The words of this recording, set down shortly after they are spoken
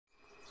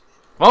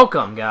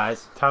Welcome,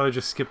 guys. Tyler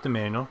just skipped the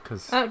manual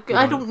because I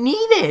don't need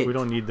it. We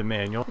don't need the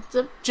manual. It's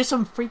just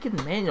some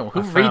freaking manual.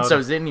 Who reads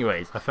those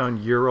anyways? I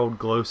found year-old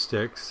glow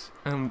sticks.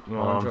 And the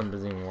orange one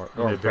doesn't even work.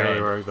 They barely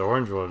work. The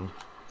orange one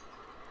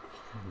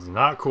is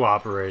not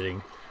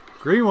cooperating.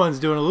 Green one's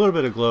doing a little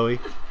bit of glowy.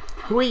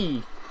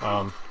 Whee!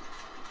 Look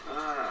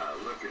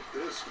at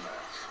this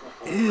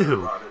mess.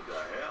 Ew.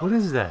 What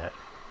is that?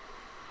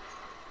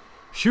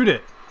 Shoot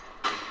it.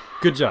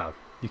 Good job.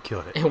 You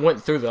killed it. It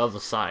went through the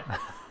other side.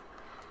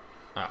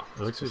 Oh.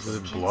 It looks like this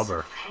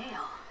blubber. Pale.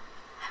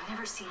 I've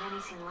never seen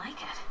anything like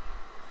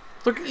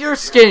it. Look at your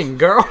skin,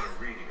 girl.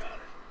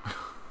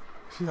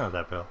 She's not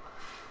that pale.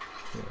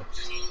 Yeah.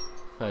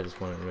 I just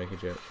wanted to make a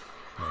joke.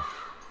 Oh.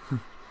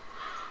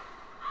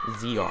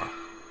 ZR.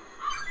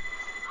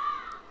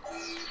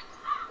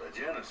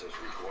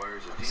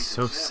 It's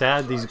so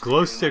sad these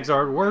glow sticks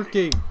aren't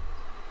working.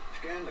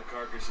 Scan the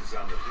carcasses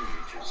on the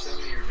beach and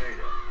send me your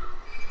data.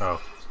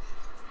 Oh.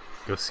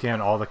 Go scan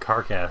all the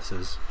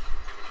carcasses.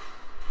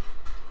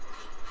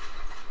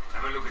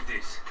 Have a look at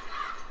this.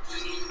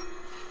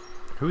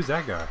 Who's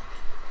that guy?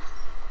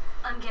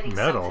 I'm getting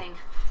Metal. something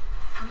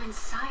from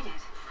inside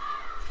it.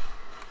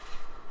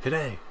 Hit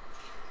A.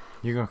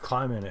 You're gonna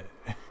climb in it.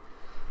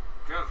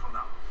 Careful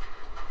now.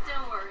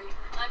 Don't worry,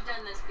 I've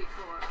done this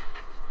before.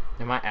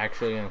 Am I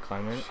actually gonna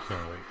climb in it?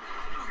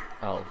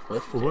 Oh,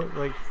 lift What? it.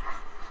 Like.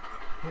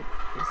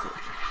 What is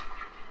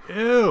it?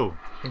 Ew.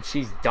 And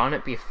she's done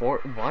it before?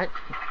 What?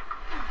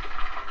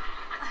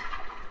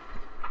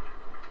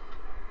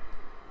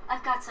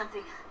 I've got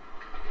something.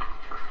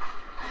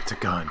 It's a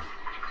gun.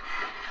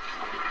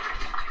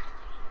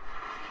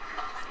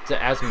 It's an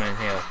asthma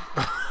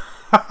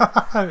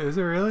inhaler. Is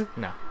it really?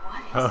 No.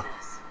 What is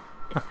this?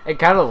 It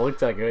kind of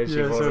looked like it when she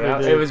Yeah, pulled so it did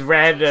out. it. It was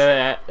red.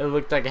 It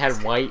looked like it had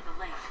white. The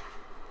link.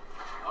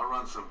 I'll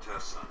run some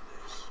tests on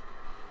this.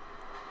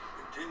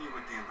 Continue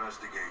with the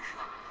investigation.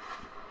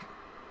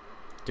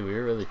 Do we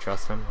really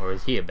trust him, or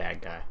is he a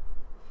bad guy?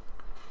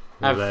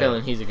 I have a That-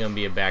 feeling he's gonna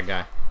be a bad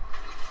guy.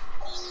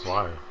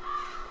 Why?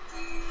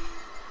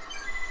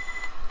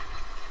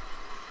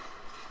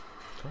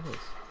 Jeez.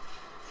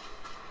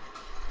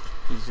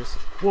 He's just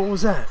What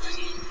was that?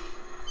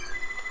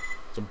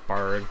 it's a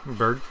bird.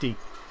 Birdie.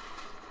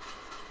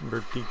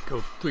 Birdie,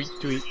 go tweet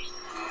tweet.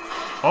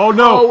 Oh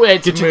no! Oh,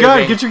 it's get your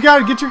gun! moving. Get your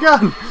gun! Get your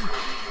gun!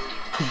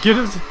 Get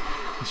it!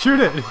 Shoot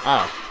it!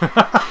 Oh.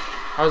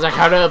 I was like,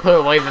 how do I put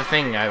away the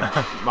thing? I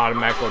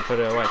automatically put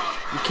it away.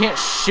 You can't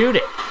shoot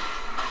it.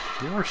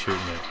 You are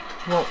shooting it.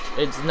 Well,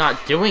 it's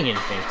not doing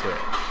anything to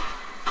it.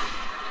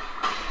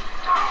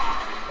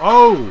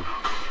 Oh!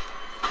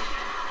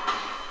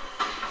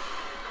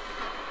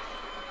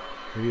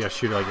 Maybe I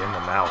shoot it like in the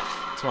mouth.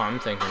 That's what I'm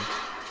thinking.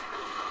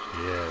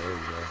 Yeah, there you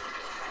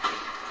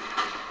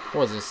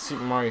What was this,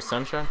 Super Mario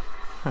Sunshine?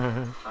 go.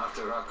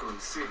 After Raccoon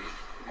City.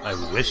 I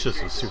wish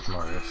this was Super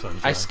Mario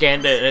Sunshine. I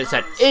scanned it and it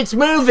said, it's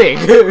moving!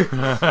 See for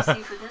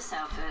this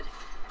outfit.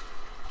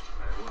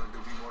 I wanted to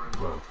be more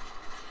involved.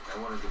 I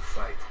wanted to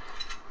fight.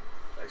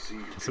 I see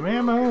you. Some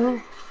ammo.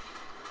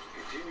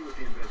 Continue with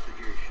the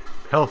investigation.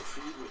 Health.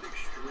 Proceed with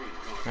extreme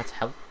caution. That's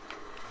help.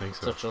 I think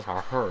so. Such as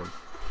our herb.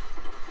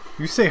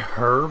 You say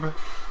herb?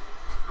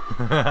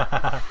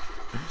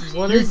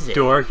 What You is it?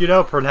 dork, you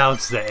don't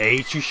pronounce the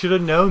H. You should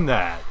have known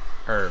that.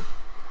 Herb.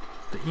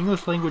 The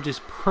English language is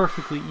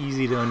perfectly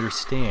easy to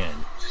understand.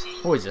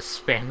 What is this,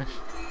 Spanish?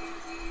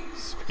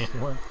 Span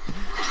what?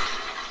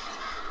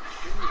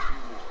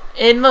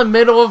 In the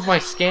middle of my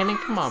scanning?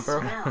 Come on, bro.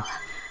 Smell.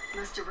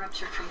 Must have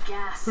ruptured from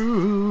gas.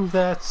 Ooh,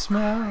 that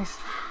smell.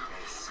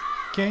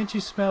 Can't you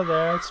smell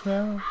that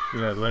smell?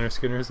 You know that Leonard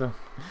Skinner song?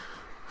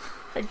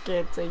 I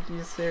can't take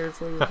you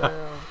seriously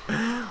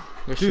now.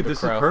 Dude,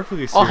 this is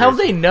perfectly serious. Oh, how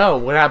they know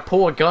when I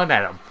pull a gun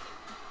at them?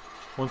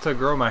 Once I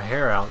grow my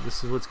hair out,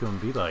 this is what's gonna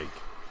be like.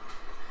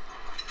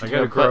 I You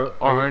gotta put grow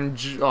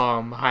orange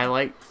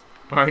highlights,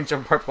 orange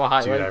and purple Dude,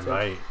 I highlights.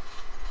 might.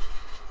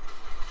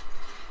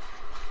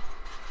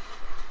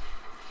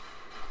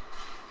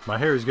 My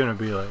hair is gonna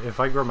be like, if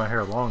I grow my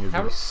hair long, it's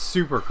gonna be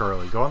super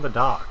curly. Go on the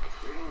dock.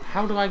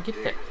 How do I get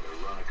there? To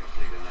run a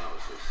complete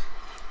analysis.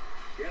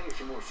 Gather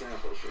some more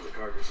samples for the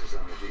carcasses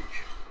on the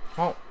beach.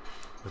 Oh,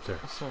 What's there?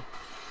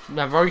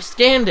 I've already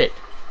scanned it.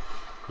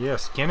 Yeah,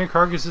 scanning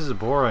carcasses is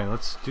boring.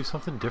 Let's do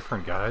something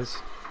different, guys.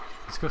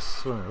 Let's go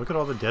swimming. Look at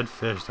all the dead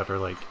fish that are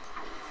like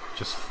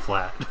just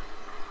flat.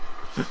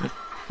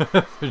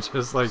 They're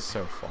just like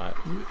So flat.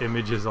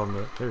 images on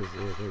the. There you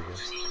go.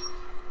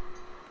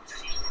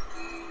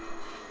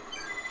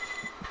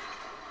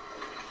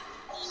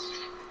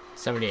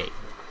 78.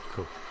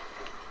 Cool.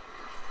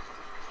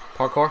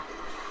 Parkour?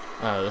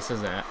 Oh, this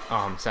isn't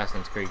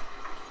Assassin's Creed.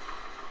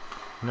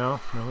 No,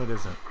 it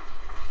isn't.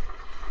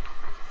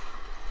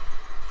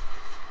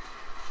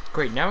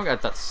 Great, now I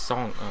got that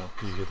song. Oh,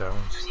 Did you get that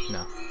one?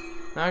 no.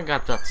 Now I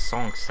got that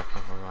song stuck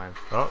on my mind.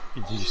 Oh,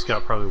 you just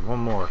got probably one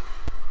more.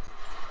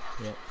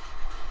 Yep.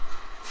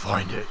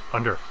 Find it.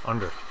 Under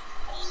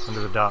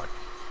the dock.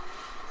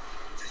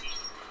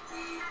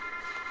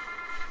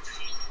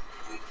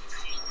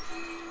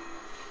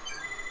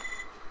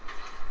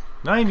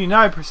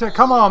 99%.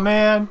 Come on,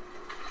 man.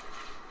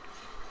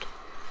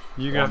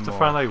 You're gonna One have to more.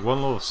 find like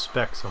one little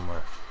speck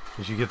somewhere.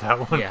 Did you get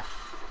that one? Yeah.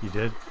 You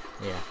did?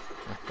 Yeah.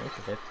 I think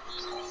I did.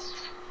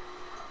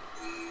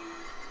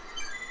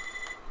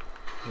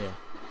 Yeah.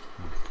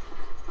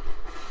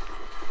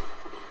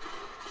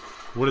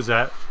 What is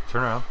that?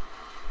 Turn around.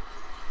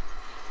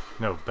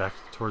 No, back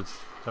towards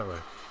that way.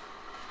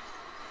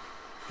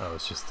 Oh,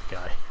 it's just the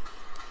guy.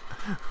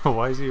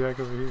 Why is he back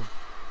over here?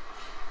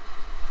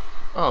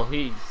 Oh,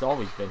 he's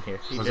always been here.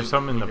 Was there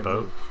something in the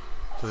boat?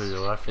 To your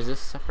left? Is this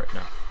separate?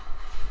 No.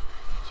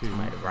 To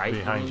my right,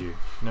 behind you you.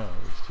 No,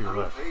 it's to your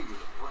left. Pay you to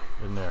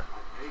play. In there.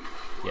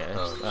 Yeah.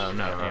 Oh, Oh,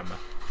 no, yeah. ammo.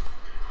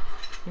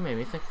 You made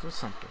me think there was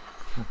something.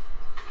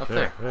 Up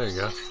There, there. there you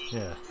go.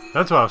 Yeah.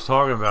 That's what I was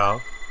talking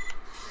about.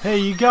 Hey,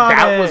 you got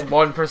That it! was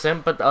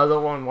 1%, but the other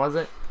one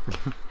wasn't.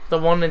 The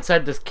one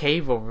inside this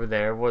cave over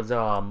there was Get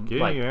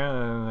like you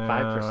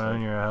 5%.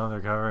 When your health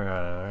recovery,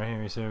 right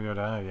here, you still go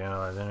down. You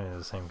analyze any of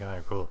the same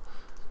kind. Cool.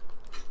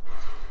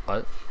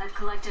 what? I've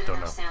collected Don't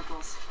enough know.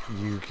 samples.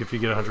 If you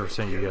get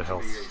 100%, you get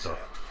health stuff.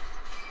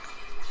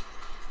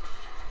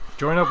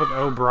 Join up with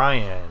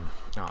O'Brien.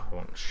 Oh, I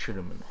want to shoot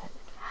him in the head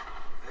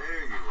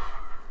There you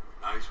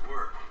are. Nice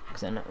work.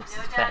 because I know it's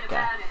No this doubt fat guy.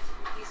 about it.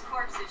 These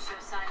corpses show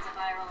signs of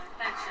viral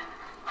infection.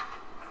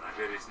 And I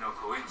bet it's no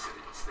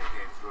coincidence they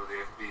came through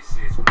the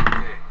FBC's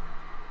okay.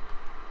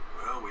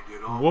 Well, we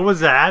did all. What was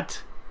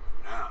that?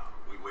 Now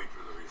we wait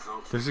for the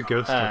results. There's a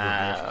ghost over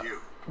there. You.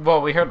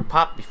 Well, we heard a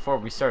pop before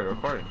we started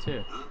recording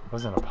too. It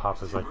wasn't a pop,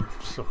 it was like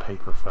just a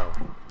paper fell.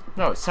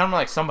 No, it sounded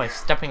like somebody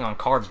stepping on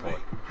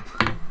cardboard.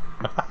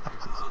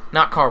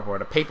 Not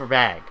cardboard, a paper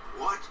bag.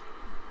 What?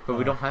 But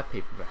we don't have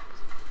paper bags.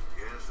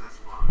 Yes, that's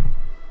fine.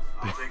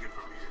 I'll take it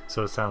from here.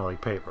 So it sounded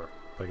like paper,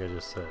 like I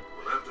just said.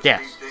 We'll have to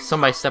Yes, speed things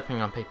somebody up. stepping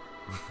on paper.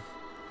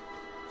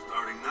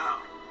 Starting now.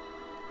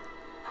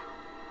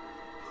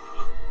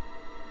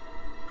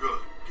 Good.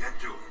 Get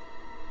to it.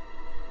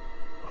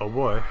 Oh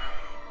boy.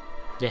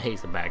 Yeah,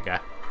 he's a bad guy.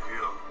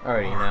 Jill.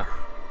 Already know. Parker.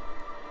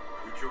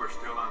 You two are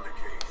still on the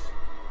case.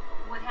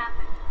 What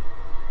happened?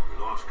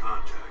 We lost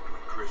contact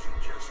with Chris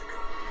and Jessica.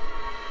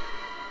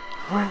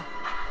 Oh.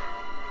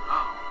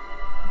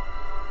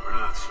 We're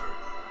not certain.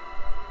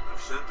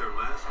 I've sent their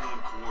last known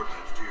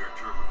coordinates to your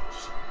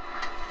terminals.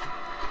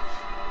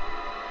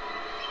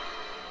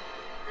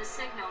 The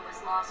signal was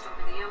lost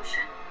over the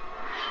ocean.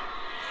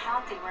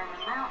 Thought they were in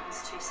the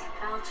mountains chasing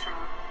Feltro.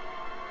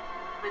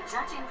 But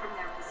judging from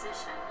their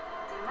position,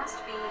 they must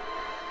be...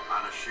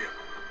 On a ship.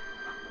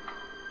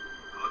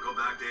 I'll go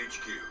back to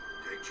HQ.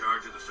 Take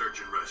charge of the search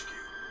and rescue.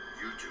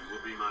 You two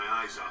will be my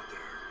eyes out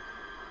there.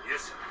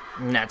 Yes, sir.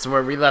 And that's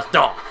where we left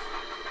off.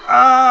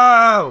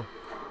 Oh!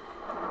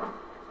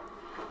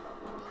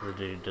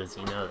 Little does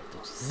he know that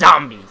there's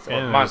zombies or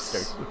And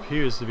monsters. it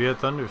appears to be a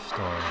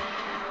thunderstorm.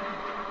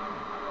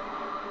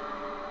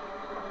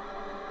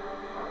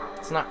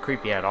 It's not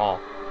creepy at all.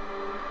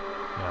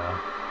 Yeah.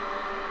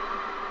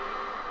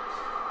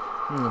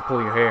 I'm gonna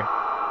pull your hair.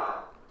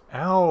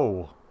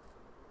 Ow!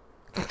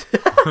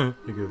 You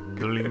go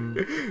bling.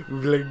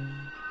 Bling.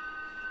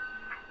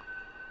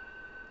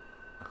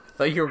 I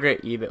thought you were gonna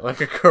eat it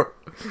like a girl.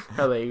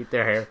 How they eat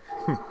their hair.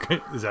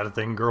 Is that a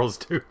thing girls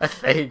do? I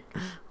think.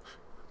 I'm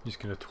just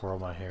gonna twirl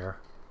my hair.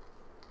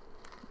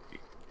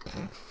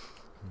 No,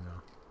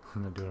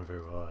 I'm not doing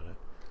very well at it.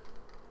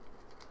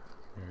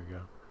 There we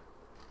go.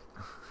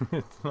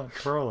 It's not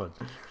twirling.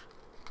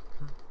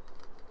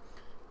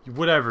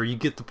 Whatever, you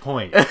get the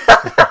point.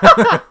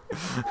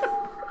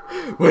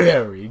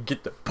 Whatever, you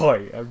get the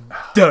point. I'm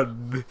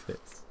done with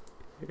this.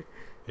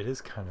 It is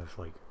kind of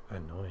like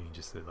annoying,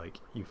 just that like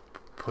you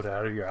put it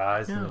out of your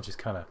eyes and Yeah. it just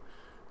kind of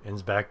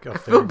ends back up I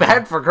there. feel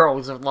bad for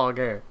girls with long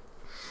hair.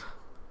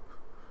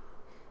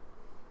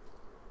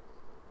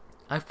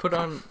 I put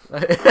on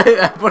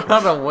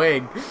a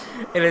wig,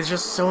 and it's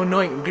just so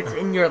annoying. It gets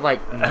in your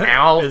like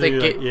mouth. Is it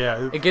like-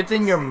 yeah. It gets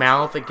in your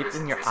mouth. It gets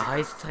in your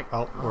eyes. It's like,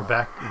 Oh, we're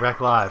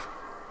back live.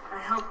 I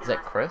hope is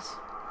that Chris?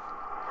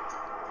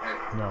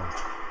 Hey, No,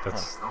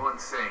 that's no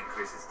one's saying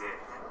Chris is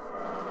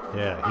dead.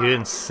 yeah. He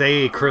didn't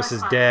say Chris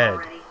is dead.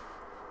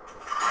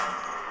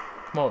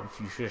 Well, if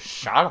you should have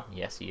shot him,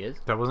 yes, he is.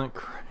 That wasn't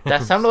Chris.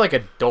 That sounded like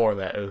a door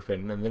that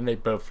opened, and then they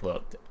both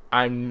looked.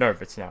 I'm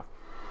nervous now.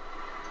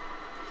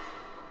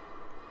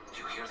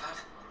 You hear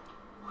that?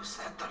 Was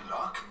that the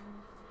lock?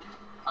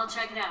 I'll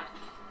check it out.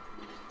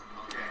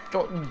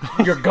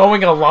 Okay. You're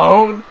going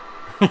alone?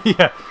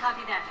 Yeah.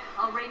 Copy that.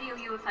 I'll radio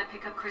you if I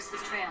pick up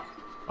Chris's trail.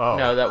 Oh.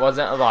 No, that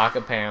wasn't a lock,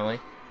 apparently.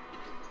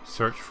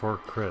 Search for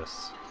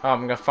Chris. Oh, I'm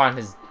gonna find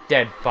his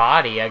dead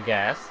body, I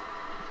guess.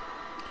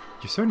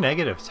 You're so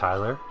negative,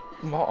 Tyler.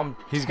 Well, I'm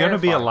He's gonna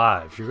be terrified.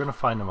 alive. You're gonna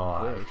find him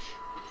alive.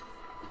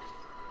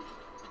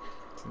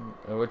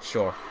 Wish. Which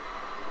shore?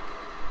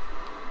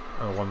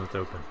 Oh, the one that's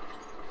open.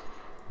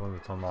 The one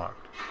that's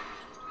unlocked.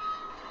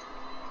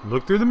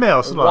 Look through the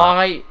mail slot.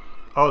 Why?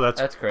 Oh, that's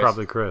That's Chris.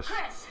 probably Chris.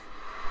 Chris!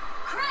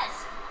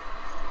 Chris!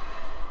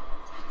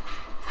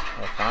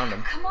 I found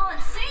him. Come on,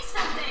 say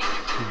something!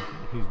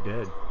 He's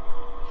dead.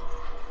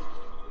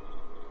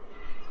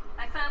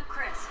 I found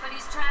Chris, but he's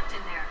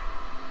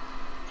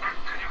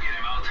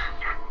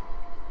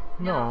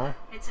No.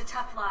 It's a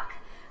tough lock.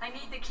 I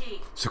need the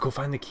key. So go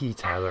find the key,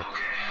 Tyler. Okay,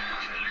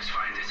 let's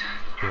find it.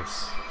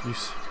 Yes. You.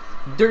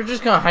 They're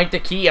just gonna hide the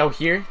key out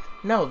here?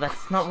 No,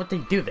 that's not what they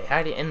do. They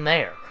hide it in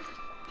there.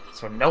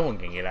 So no one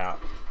can get out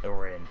that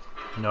we're in.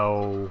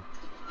 No.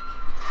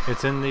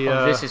 It's in the.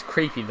 Oh, this is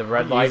creepy. The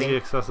red easy lighting.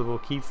 accessible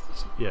key.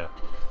 Yeah.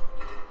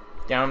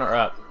 Down or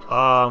up?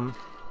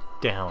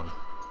 Down.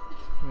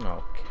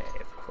 Okay,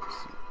 of course.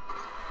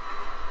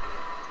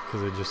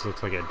 Because it just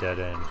looks like a dead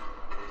end.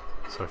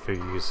 So I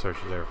figured you could search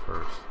there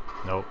first.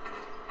 Nope.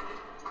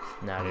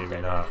 Not Maybe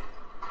dead not.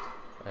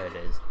 end. It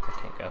is. I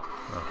can't go.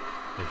 No.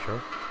 You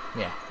sure?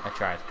 Yeah, I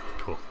tried.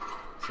 Cool.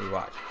 See,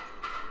 watch.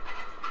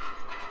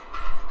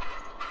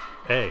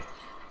 Hey.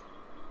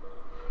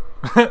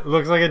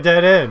 Looks like a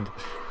dead end.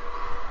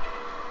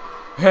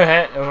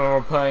 And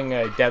we're playing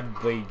a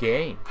deadly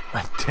game.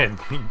 A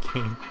deadly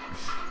game.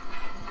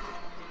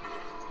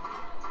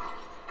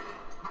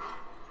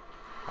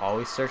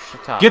 Always search the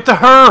top. Get the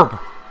herb!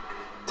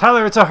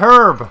 Tyler, it's a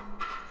herb!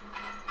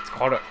 It's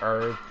called a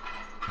herb.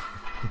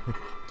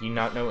 Do you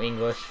not know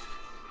English?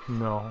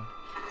 No.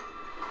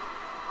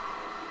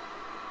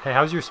 Hey,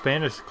 how's your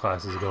Spanish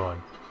classes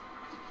going?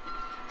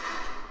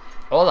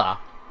 Hola.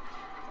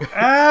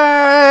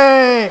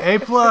 Hey! A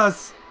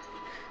plus!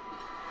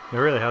 No,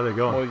 really, how they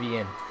going? Muy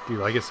bien. Do you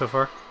like it so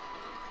far?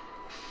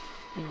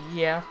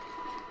 Yeah.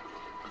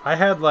 I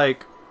had,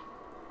 like,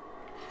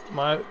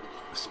 my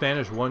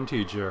Spanish 1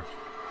 teacher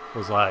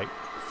was, like,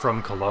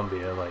 from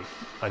Colombia, like,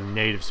 a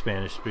native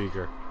Spanish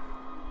speaker.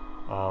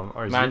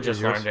 Mine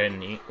just learned it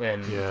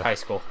in high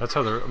school. That's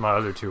how my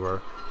other two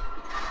were.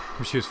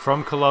 She was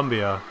from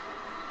Colombia,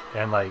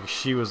 and, like,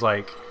 she was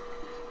like,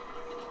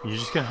 you're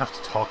just gonna have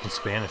to talk in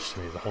Spanish to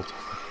me the whole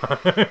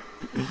time.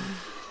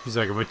 He's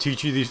like, I'm gonna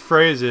teach you these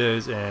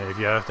phrases, and if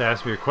you have to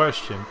ask me a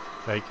question,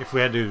 like, if we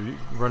had to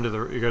go to the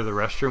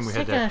restroom, we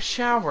had to... Take a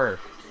shower.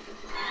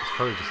 It's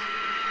probably just...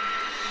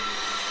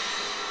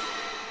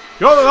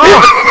 Yo!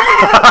 Oh!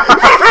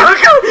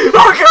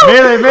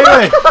 Melee!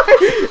 Melee!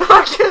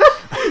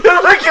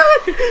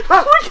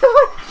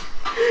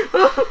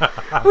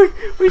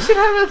 We should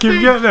have a thing.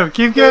 Keep getting him!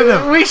 Keep getting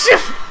him! We should...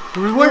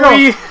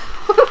 Wiggle!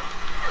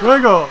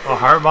 Wiggle! A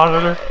heart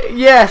monitor?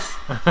 Yes!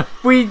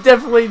 We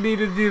definitely need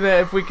to do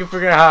that if we can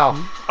figure out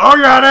how. Oh,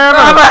 you got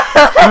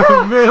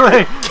ammo!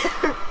 Melee!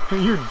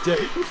 You're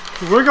dead.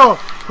 Wiggle!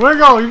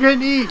 Wiggle! You're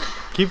getting eat!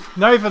 Keep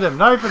knifing him!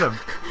 Knifing him!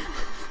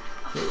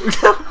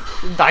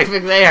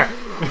 Diving there.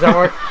 Does that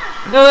work?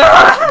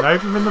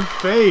 Knife him in the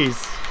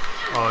face!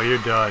 Oh, you're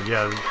done.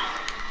 Yeah.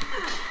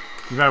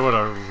 You might want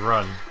to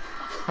run.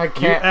 I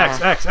can't.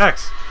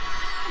 X!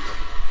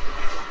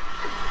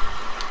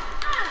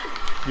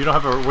 You don't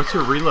have a... What's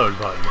your reload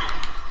button?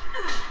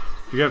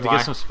 You have to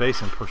get some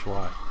space and push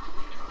Y.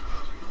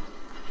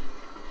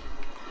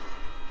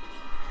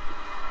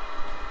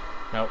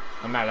 Nope,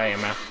 I'm out of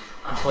ammo.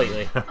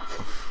 Completely. I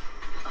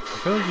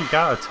feel like you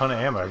got a ton of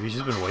ammo. Have you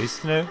just been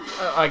wasting it?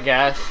 I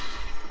guess.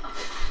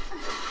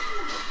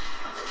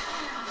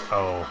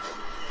 Oh.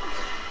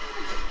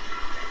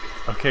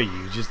 Okay,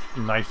 you just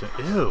knifed it.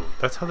 Ew,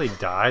 that's how they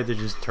die? They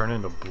just turn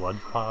into blood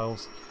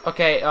piles?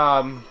 Okay,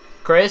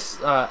 Chris,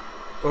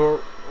 or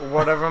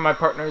whatever my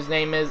partner's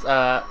name is,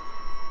 I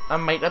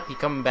might not be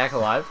coming back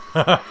alive.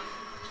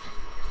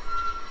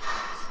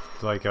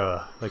 like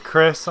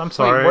Chris, I'm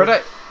sorry. Wait,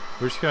 where'd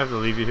We're just gonna have to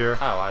leave you here.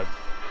 Oh, I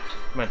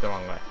went the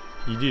wrong way.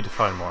 You need to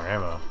find more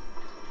ammo.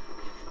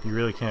 You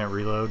really can't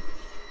reload?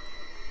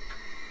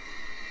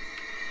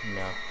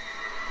 No.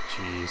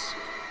 Jeez.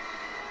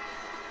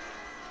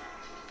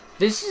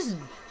 This is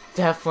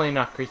definitely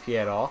not creepy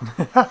at all.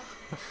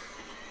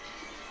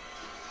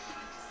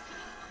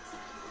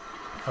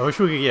 I wish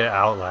we could get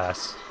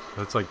Outlast.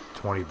 That's like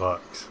 $20.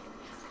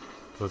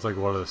 That's like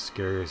one of the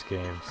scariest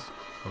games.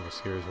 One of the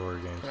scariest horror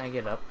games. Can I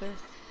get up there?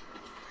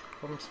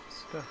 Where am I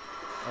supposed to go?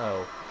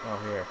 Oh,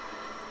 here.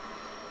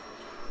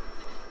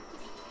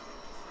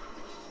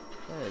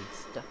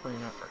 It's definitely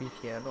not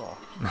creepy at all.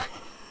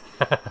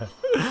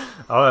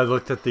 Oh, I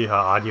looked at the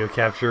audio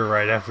capture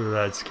right after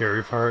that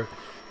scary part.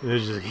 And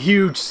there's just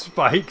huge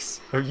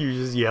spikes of you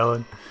just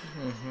yelling.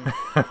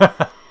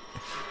 Mm-hmm.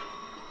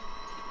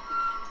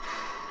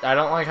 I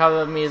don't like how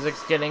the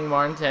music's getting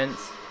more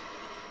intense.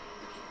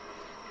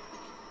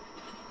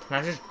 Can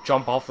I just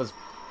jump off this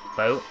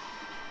boat?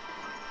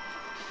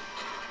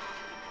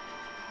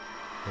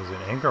 There's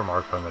an anchor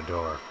mark on the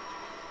door.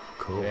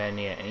 Cool. Do I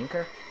need an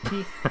anchor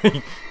key?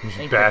 You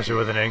just bash it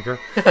with an anchor.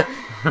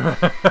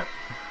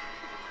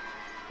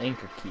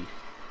 Anchor key.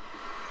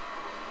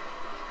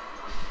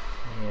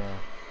 Yeah,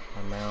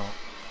 I'm out.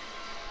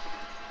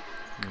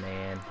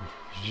 Man.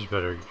 You just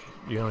better...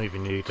 You don't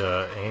even need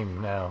to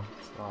aim now.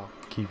 Wow.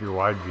 Keep your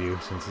wide view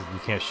since you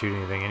can't shoot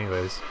anything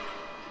anyways.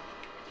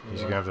 You're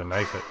just gonna have to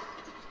knife it.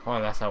 Oh,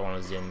 that's how I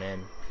want to zoom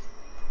in.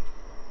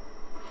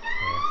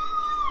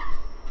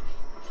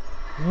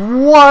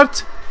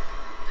 What?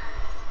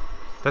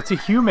 That's a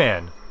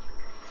human.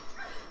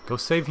 Go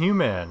save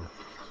human.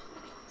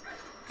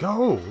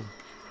 Go.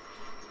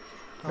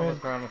 I'll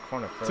look around the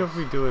corner first. Don't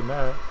be doing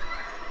that.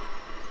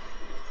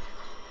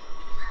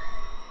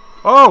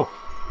 Oh!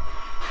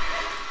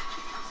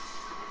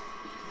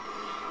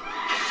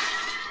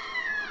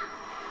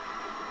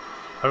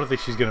 I don't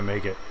think she's gonna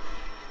make it.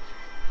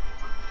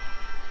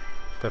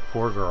 That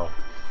poor girl.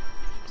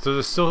 So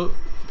there's still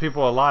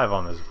people alive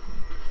on this.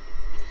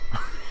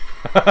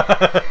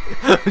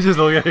 Just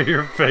looking at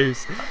your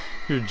face.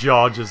 Your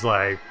jaw just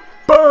like,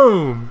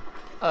 boom!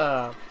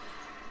 And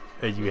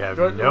you have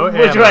no ammo.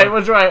 Which way?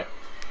 Which way?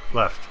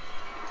 Left.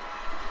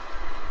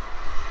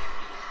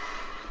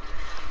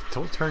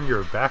 Don't turn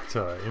your back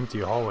to an empty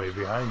hallway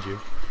behind you.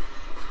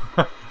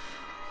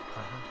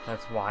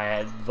 That's why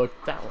I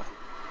looked that way.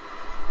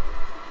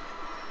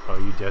 Oh,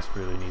 you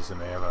desperately need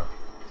some ammo.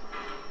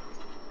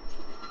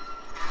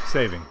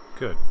 Saving.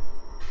 Good.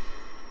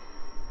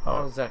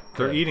 How is that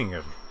They're good? eating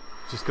him.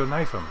 Just go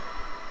knife him.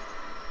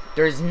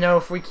 There's no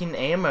freaking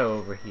ammo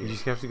over here. You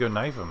just have to go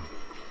knife him.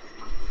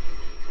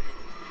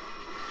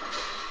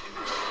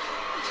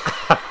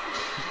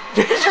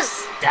 You just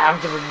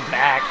stabbed him in the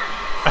back.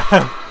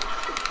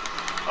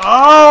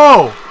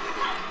 Oh!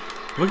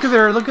 Look at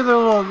their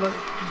little,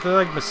 they're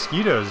like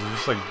mosquitoes. They're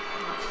just like.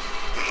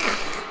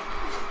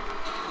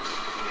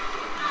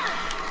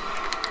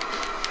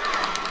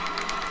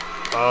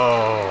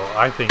 Oh,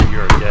 I think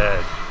you're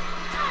dead.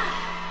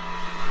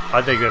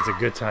 I think that's a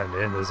good time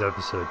to end this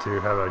episode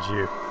too. How about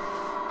you?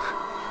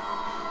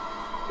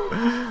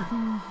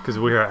 Because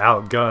we are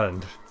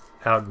outgunned,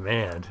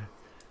 outmanned,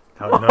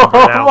 outnumbered,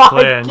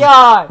 outplanned.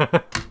 Oh my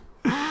god!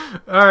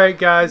 Alright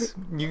guys,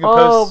 you can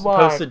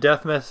post a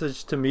death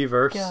message to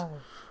Miiverse.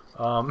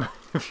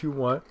 If you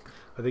want.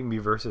 I think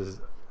Miiverse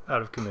is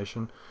out of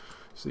commission,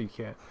 so you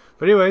can't.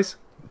 But anyways,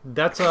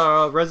 that's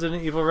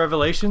Resident Evil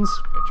Revelations.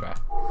 Good try.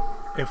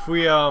 If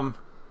we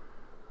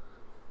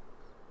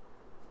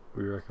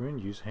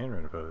recommend use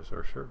hand pose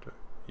or shirt.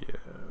 Yeah.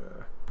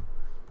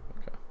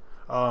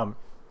 Okay.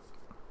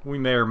 We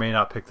may or may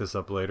not pick this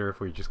up later if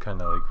we just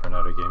kind of like run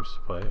out of games to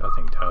play. I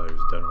think Tyler's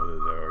done with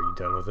it though. Are you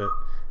done with it?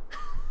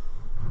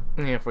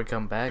 Yeah, if we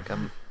come back,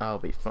 I'll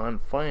be fun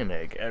playing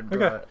it again.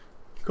 Okay.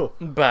 Cool.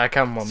 But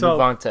I'm gonna move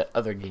on to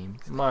other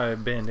games. My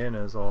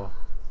bandana is all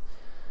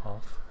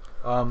off.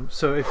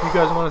 So if you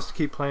guys want us to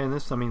keep playing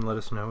this, I mean, let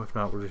us know. If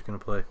not, we're just gonna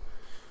play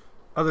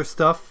other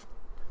stuff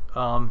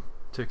to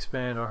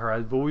expand our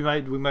horizon. But we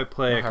might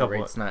play a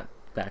couple. It's not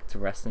back to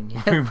resting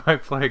yet. We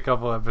might play a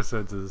couple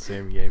episodes of the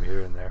same game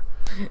here and there.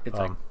 It's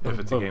like if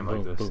it's a game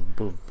boom, like this. boom,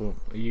 boom, boom.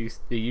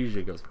 It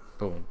usually goes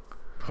boom,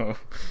 boom.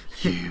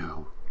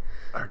 You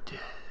are dead.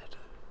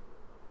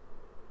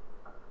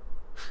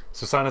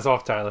 So sign us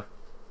off, Tyler.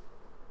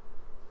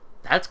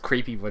 That's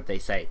creepy. What they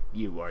say.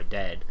 You are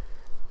dead.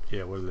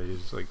 Yeah. What do they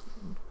just like?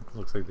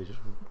 Looks like they just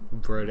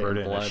Burn it in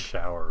in a blood.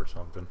 shower or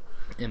something.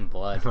 In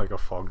blood. Like a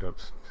fogged up.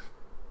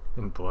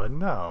 In blood?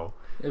 No.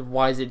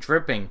 Why is it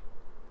dripping?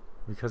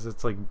 Because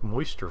it's like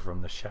moisture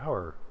from the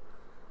shower.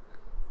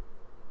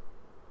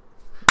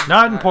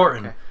 Not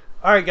important. Okay.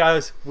 Alright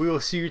guys, we will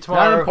see you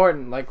tomorrow. Not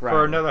important, like for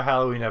Ryan. another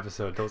Halloween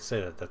episode. Don't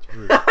say that, that's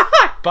rude.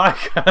 Bye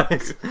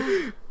guys.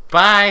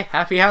 Bye.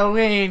 Happy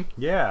Halloween.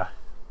 Yeah.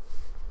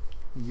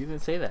 You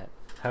didn't say that.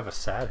 Have a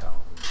sad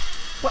Halloween.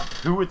 What?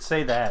 Who would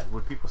say that?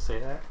 Would people say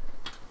that?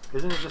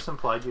 Isn't it just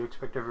implied you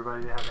expect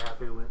everybody to have a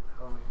happy Halloween?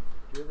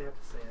 Do you really have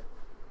to say it?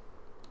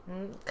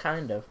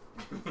 Kind of.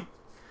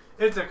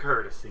 It's a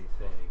courtesy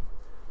thing.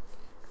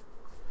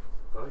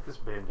 I like this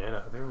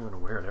bandana. I think I'm going to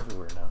wear it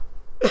everywhere now.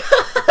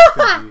 It's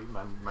going to be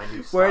my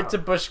new style. Wear it to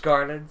Busch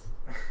Gardens.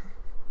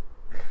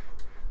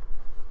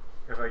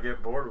 If I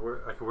get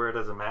bored, I can wear it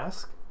as a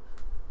mask.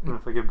 And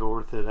if I get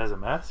bored with it as a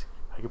mask,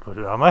 I can put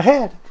it on my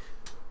head.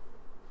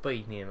 But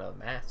you need another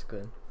mask,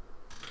 then.